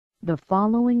The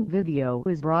following video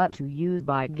is brought to you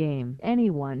by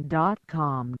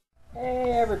GameAnyone.com.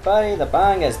 Hey everybody, the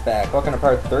Bang is back. Welcome to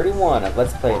part 31 of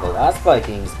Let's Play The Last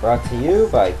Vikings, brought to you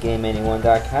by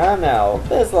GameAnyone.com. Now,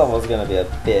 this level is going to be a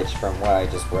bitch from what I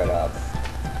just read up.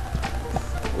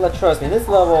 Trust me, this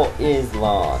level is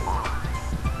long.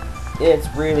 It's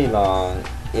really long.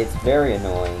 It's very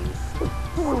annoying.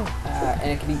 And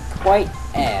it can be quite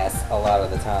ass a lot of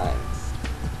the time.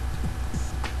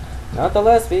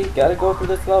 Nonetheless, we gotta go through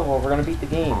this level. We're gonna beat the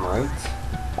game, right?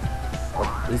 Or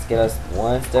at least get us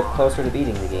one step closer to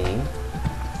beating the game.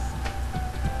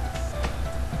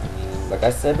 I mean, like I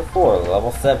said before,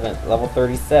 level 37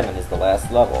 is the last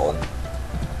level, and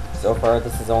so far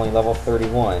this is only level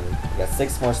 31. We got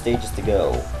 6 more stages to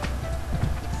go.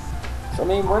 So I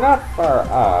mean, we're not far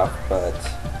off, but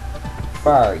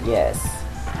far, yes.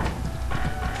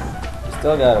 We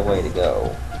still got a way to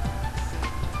go.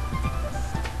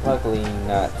 Luckily,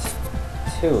 not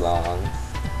too long.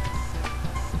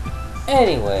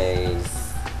 Anyways,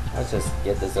 let's just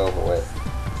get this over with.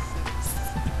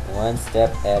 One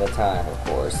step at a time, of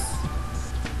course.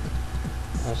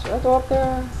 Should I go up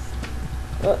there?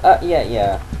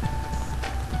 Yeah.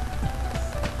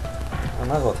 I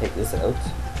might as well take this out.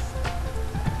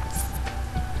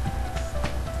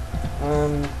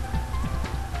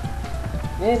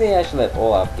 Maybe I should let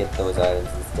Olaf get those items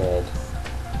instead.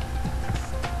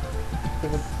 It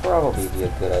would probably be a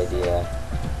good idea.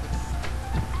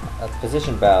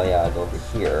 Position Balayag over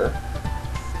here.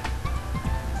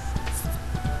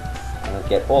 I'm gonna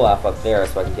get Olaf up there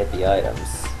so I can get the items.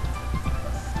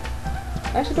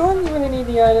 Actually, do I really need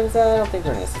the items? I don't think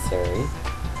they're necessary.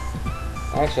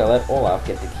 Actually, I'll let Olaf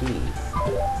get the key.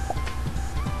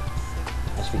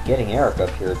 I should be getting Eric up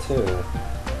here too.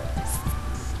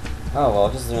 Oh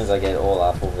well, just as soon as I get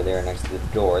Olaf over there next to the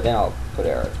door, then I'll put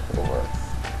Eric over.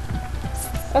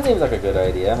 That seems like a good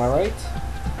idea, am I right?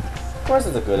 Of course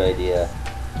it's a good idea.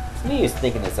 It's me who's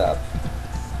thinking this up.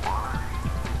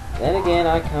 Then again,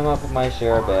 I come up with my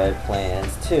share of bad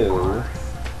plans too.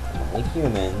 I'm only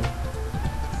human.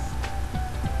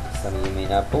 Some of you may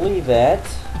not believe that,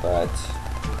 but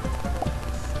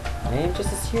I am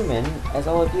just as human as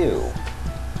all of you.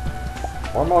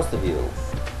 Or most of you.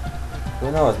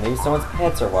 Who knows, maybe someone's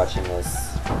pets are watching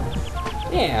this.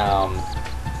 Damn!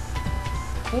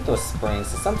 I hate those springs,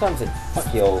 so sometimes they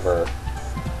fuck you over.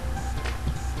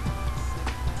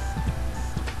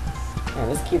 Man,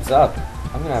 this keeps up.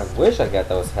 I'm gonna wish I got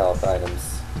those health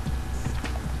items.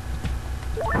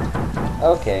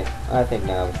 Okay, I think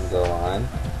now we can go on.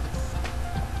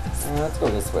 Let's go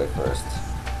this way first.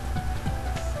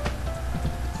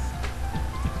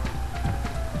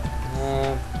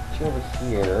 Over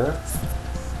here.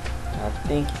 I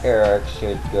think Eric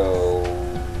should go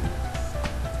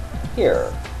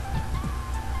here.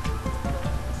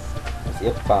 I see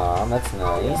a bomb, that's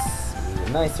nice.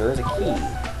 Even nicer is a key.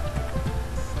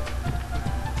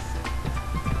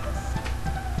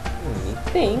 He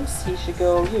thinks he should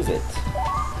go use it.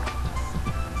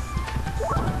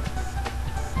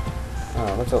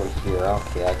 Oh, what's over here?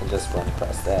 Okay, I can just run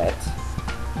across that.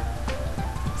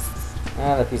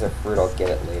 The piece of fruit, I'll get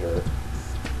it later.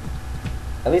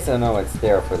 At least I know it's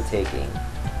there for the taking.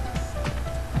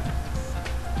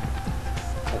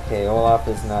 Okay, Olaf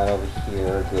is not over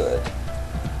here. Good.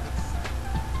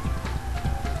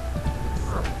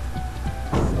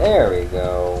 There we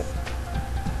go.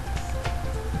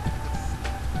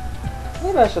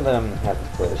 Maybe I should let him have a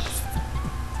push.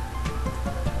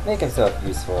 Make himself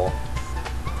useful.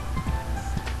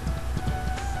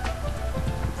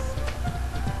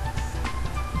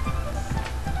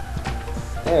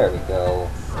 There we go.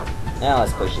 Now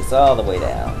let's push this all the way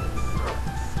down.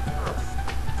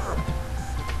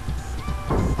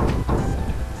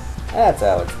 That's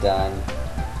how it's done.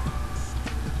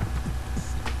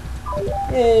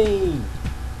 Yay!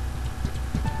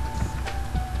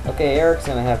 Okay, Eric's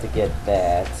gonna have to get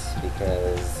that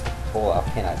because Olaf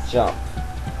cannot jump.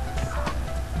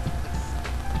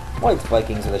 White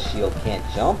Vikings with a shield can't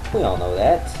jump. We all know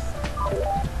that.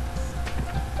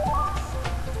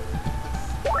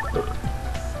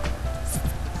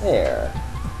 There.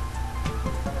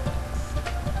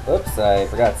 Oops, I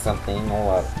forgot something.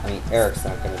 Eric's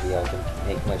not going to be able to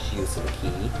make much use of the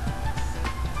key.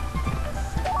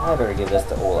 I better give this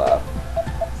to Olaf.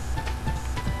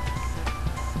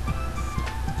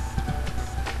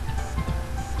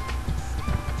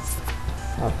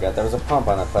 Oh, I forgot there was a pump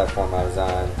on the platform I was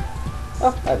on.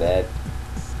 Oh, my bad.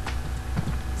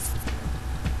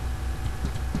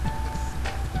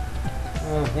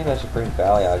 Maybe I should bring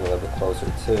Balayag a little bit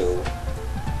closer too.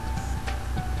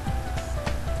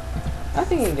 I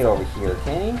think he can get over here,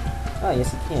 can he? Oh,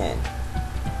 yes he can.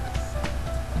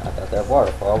 I thought that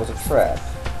waterfall was a trap.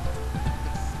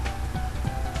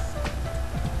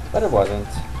 But it wasn't.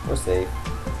 We're safe.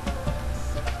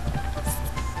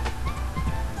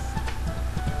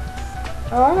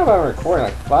 Oh, I don't know if I'm recording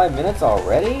like 5 minutes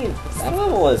already? That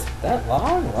level is that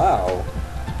long? Wow.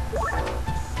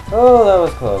 Oh, that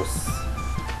was close.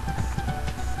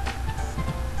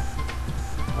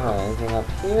 Alright, anything up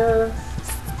here?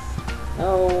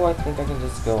 No, I think I can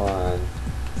just go on.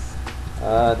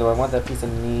 Do I want that piece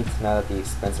of meat? Not at the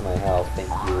expense of my health, thank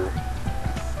you.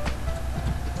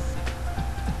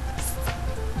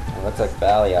 It looks like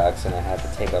Balayok's gonna have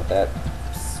to take out that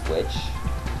switch.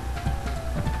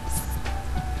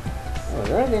 Oh, is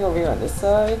there anything over here on this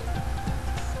side?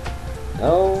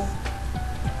 No?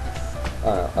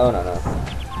 Oh no, oh no, no.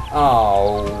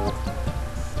 Oh!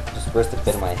 Just risked a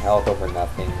bit of my health over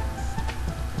nothing.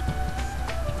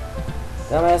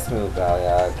 Dumbass move,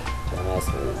 Balayok. Dumbass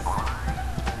move.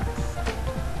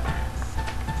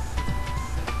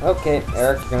 Okay,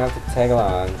 Eric, you're gonna have to tag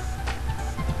along.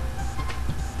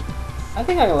 I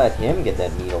think I can let him get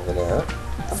that meat over there.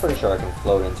 I'm pretty sure I can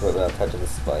float into it without touching the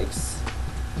spikes.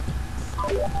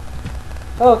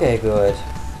 Okay, good.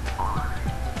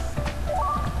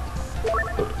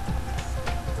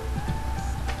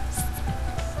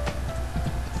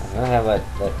 I'm gonna have that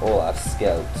Olaf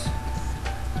scout.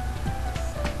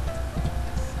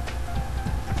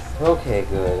 Okay,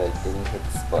 good. I didn't hit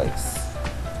the spikes.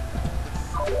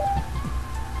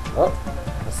 Oh,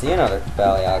 I see another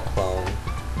Balayok clone.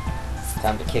 It's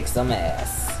time to kick some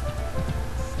ass.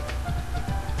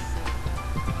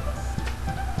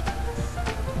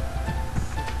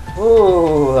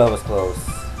 Ooh, that was close.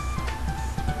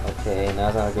 Okay,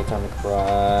 now's not a good time to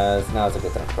cross. Now it's a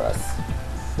good time to cross.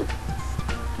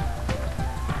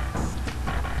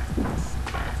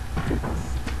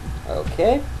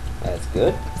 Okay, that's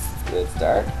good. Good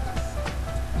start.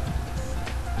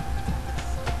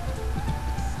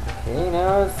 Okay,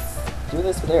 now let's do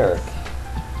this with Eric.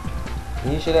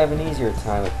 He should have an easier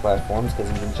time with platforms because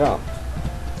he can jump.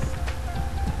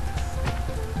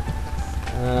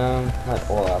 Let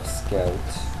Olaf scout.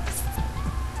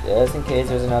 Just in case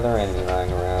there's another enemy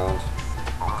lying around.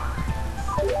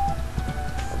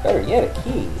 Or better yet, a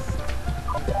key.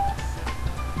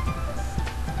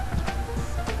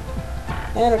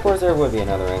 And of course there would be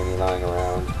another enemy lying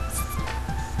around.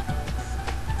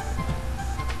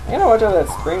 I gotta watch out for that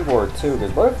springboard too,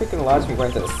 because what if we can launch me right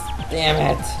into this?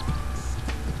 Damn it!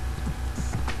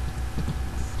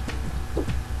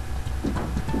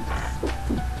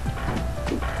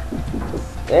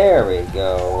 There we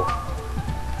go.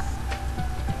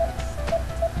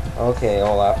 Okay,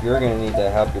 Olaf, you're gonna need to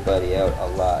help your buddy out a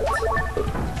lot.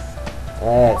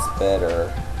 That's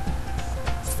better.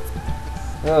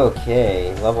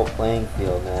 Okay, level playing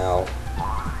field now.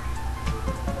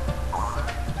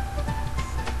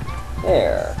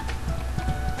 There.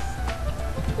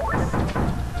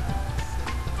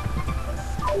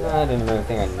 I didn't really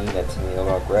think I need that tomato,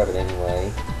 but I'll grab it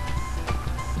anyway.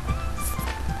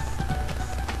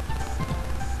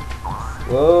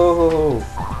 Whoa!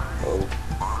 Whoa.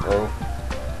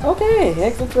 Whoa. Okay,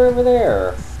 exit's right over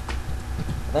there.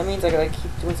 That means I gotta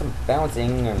keep doing some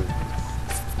bouncing and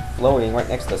floating right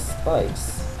next to the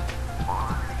spikes.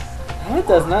 That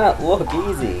does not look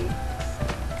easy.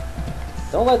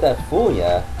 Don't let that fool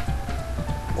ya.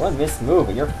 One missed move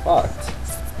and you're fucked.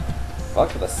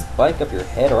 Fucked with a spike up your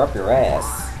head or up your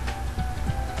ass.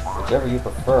 Whichever you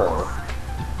prefer.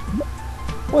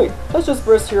 Wait, let's just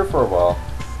rest here for a while.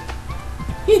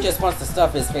 He just wants to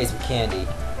stuff his face with candy.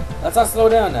 Let's not slow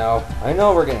down now. I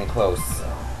know we're getting close.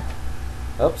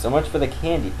 Oh, so much for the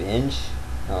candy binge.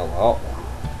 Oh well.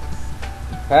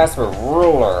 Pass for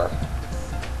ruler.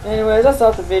 Anyways, I'll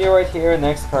stop the video right here.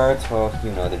 Next part, well,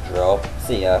 you know the drill.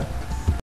 See ya.